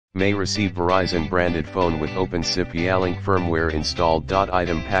may receive Verizon branded phone with OpenSIP Yealink firmware installed.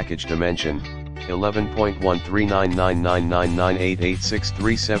 Item package dimension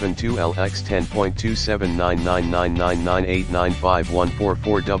 11.139999886372LX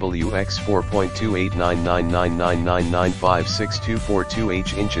 10.27999989951444WX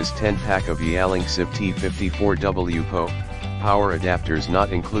 4.289999995624 inches 10 pack of Yealink T54W PO. Power adapters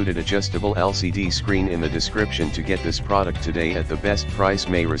not included. Adjustable LCD screen in the description. To get this product today at the best price,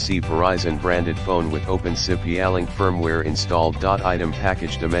 may receive Verizon branded phone with OpenSIP Yealink firmware installed. Item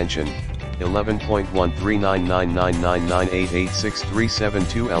package dimension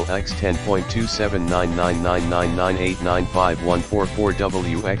 11.139999886372LX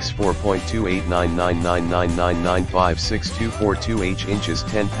 10.27999999895144WX 4.289999995624 inches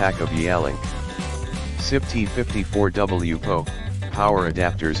 10 pack of Yealink T54W PO. Power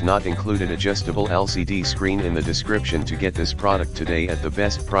adapters not included. Adjustable LCD screen in the description. To get this product today at the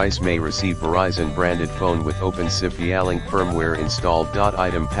best price, may receive Verizon branded phone with OpenSIP Yealink firmware installed.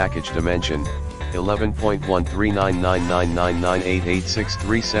 Item package dimension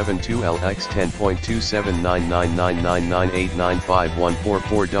 11.139999886372LX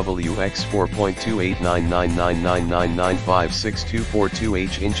 10.27999999895144WX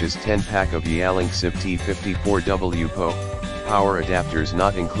 4.289999995624 inches 10 pack of Yealink T54W PO. Power adapters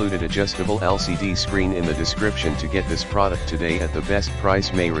not included. Adjustable LCD screen in the description. To get this product today at the best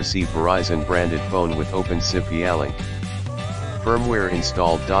price, may receive Verizon branded phone with OpenSIP Yealink firmware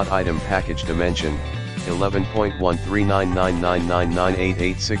installed. Item package dimension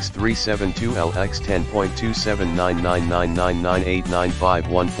 11.139999988637LX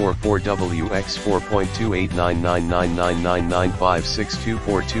 10.27999999895144WX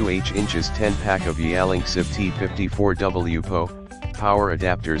 4.289999995624 inches 10 pack of Yealink T54W PO. Power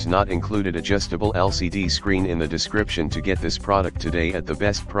adapters not included. Adjustable LCD screen in the description. To get this product today at the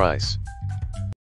best price.